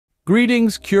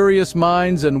Greetings, curious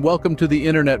minds, and welcome to the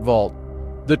Internet Vault,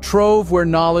 the trove where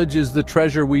knowledge is the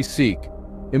treasure we seek.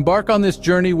 Embark on this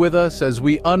journey with us as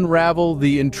we unravel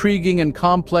the intriguing and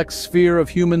complex sphere of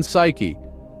human psyche.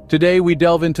 Today we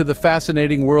delve into the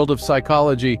fascinating world of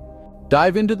psychology.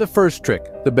 Dive into the first trick,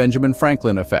 the Benjamin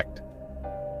Franklin effect.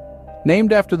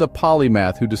 Named after the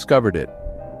polymath who discovered it,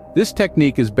 this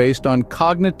technique is based on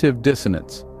cognitive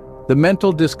dissonance, the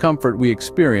mental discomfort we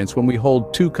experience when we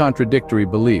hold two contradictory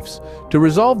beliefs. To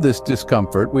resolve this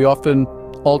discomfort, we often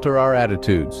alter our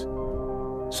attitudes.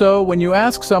 So, when you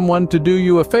ask someone to do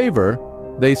you a favor,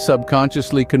 they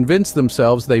subconsciously convince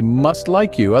themselves they must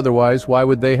like you, otherwise why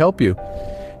would they help you?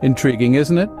 Intriguing,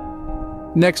 isn't it?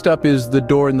 Next up is the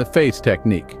door-in-the-face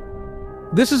technique.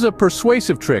 This is a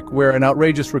persuasive trick where an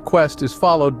outrageous request is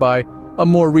followed by a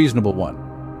more reasonable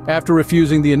one. After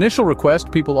refusing the initial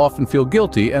request, people often feel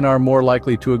guilty and are more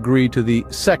likely to agree to the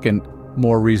second,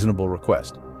 more reasonable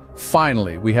request.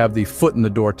 Finally, we have the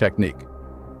foot-in-the-door technique.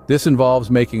 This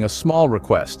involves making a small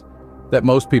request that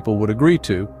most people would agree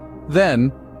to,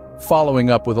 then following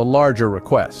up with a larger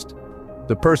request.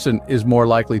 The person is more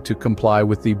likely to comply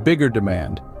with the bigger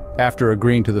demand after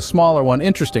agreeing to the smaller one.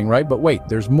 Interesting, right? But wait,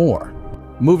 there's more.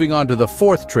 Moving on to the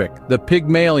fourth trick, the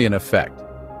Pygmalion effect.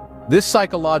 This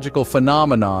psychological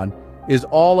phenomenon is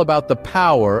all about the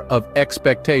power of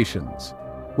expectations.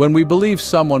 When we believe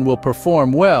someone will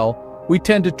perform well, we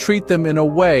tend to treat them in a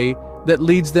way that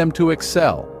leads them to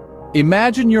excel.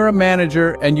 Imagine you're a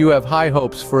manager and you have high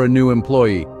hopes for a new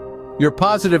employee. Your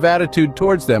positive attitude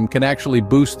towards them can actually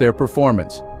boost their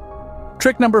performance.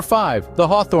 Trick number 5, the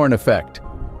Hawthorne effect.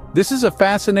 This is a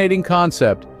fascinating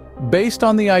concept based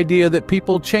on the idea that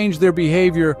people change their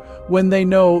behavior when they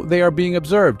know they are being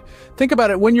observed. Think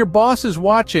about it, when your boss is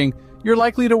watching, you're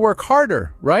likely to work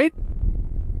harder, right?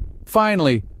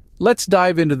 Finally, let's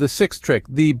dive into the sixth trick,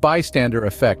 the bystander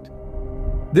effect.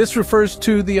 This refers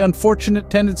to the unfortunate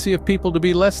tendency of people to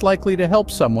be less likely to help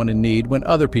someone in need when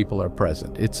other people are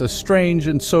present. It's a strange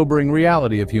and sobering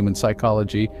reality of human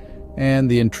psychology, and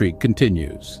the intrigue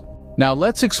continues. Now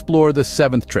let's explore the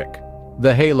seventh trick,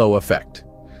 the halo effect.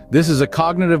 This is a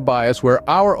cognitive bias where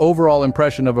our overall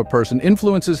impression of a person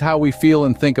influences how we feel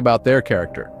and think about their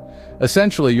character.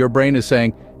 Essentially, your brain is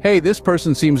saying, hey, this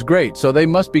person seems great, so they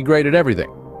must be great at everything.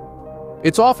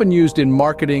 It's often used in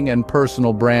marketing and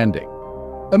personal branding.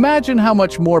 Imagine how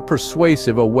much more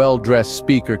persuasive a well-dressed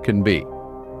speaker can be.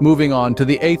 Moving on to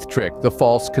the eighth trick, the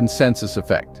false consensus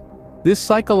effect. This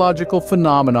psychological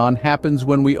phenomenon happens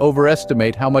when we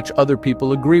overestimate how much other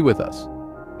people agree with us.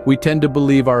 We tend to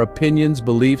believe our opinions,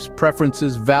 beliefs,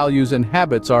 preferences, values, and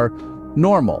habits are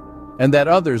normal, and that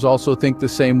others also think the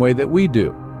same way that we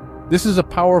do. This is a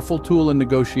powerful tool in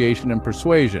negotiation and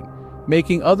persuasion,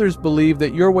 making others believe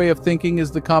that your way of thinking is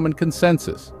the common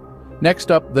consensus. Next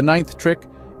up, the ninth trick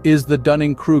is the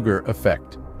Dunning-Kruger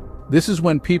effect. This is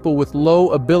when people with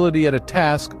low ability at a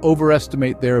task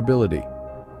overestimate their ability.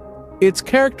 It's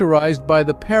characterized by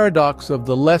the paradox of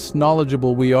the less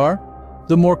knowledgeable we are,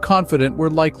 the more confident we're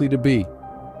likely to be.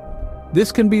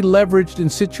 This can be leveraged in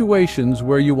situations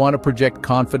where you want to project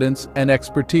confidence and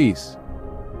expertise.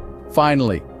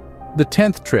 Finally, the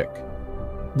 10th trick,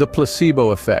 the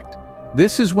placebo effect.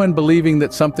 This is when believing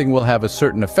that something will have a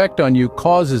certain effect on you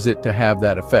causes it to have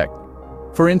that effect.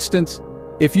 For instance,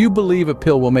 if you believe a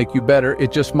pill will make you better,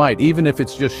 it just might, even if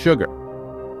it's just sugar.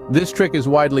 This trick is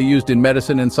widely used in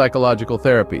medicine and psychological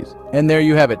therapies. And there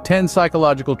you have it, 10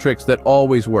 psychological tricks that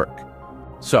always work.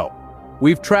 So,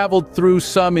 we've traveled through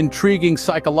some intriguing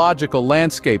psychological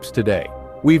landscapes today.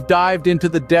 We've dived into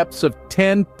the depths of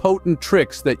 10 potent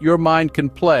tricks that your mind can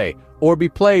play or be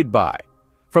played by.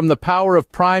 From the power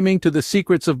of priming to the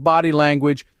secrets of body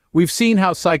language, we've seen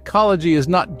how psychology is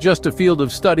not just a field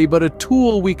of study, but a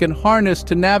tool we can harness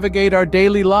to navigate our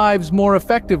daily lives more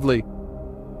effectively.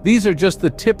 These are just the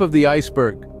tip of the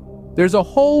iceberg. There's a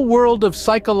whole world of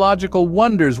psychological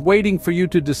wonders waiting for you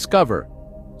to discover.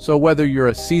 So whether you're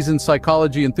a seasoned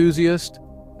psychology enthusiast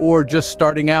or just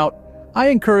starting out, I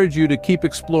encourage you to keep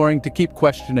exploring, to keep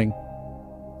questioning.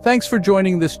 Thanks for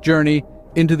joining this journey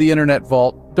into the Internet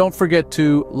Vault. Don't forget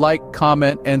to like,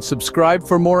 comment, and subscribe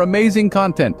for more amazing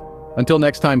content. Until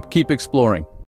next time, keep exploring.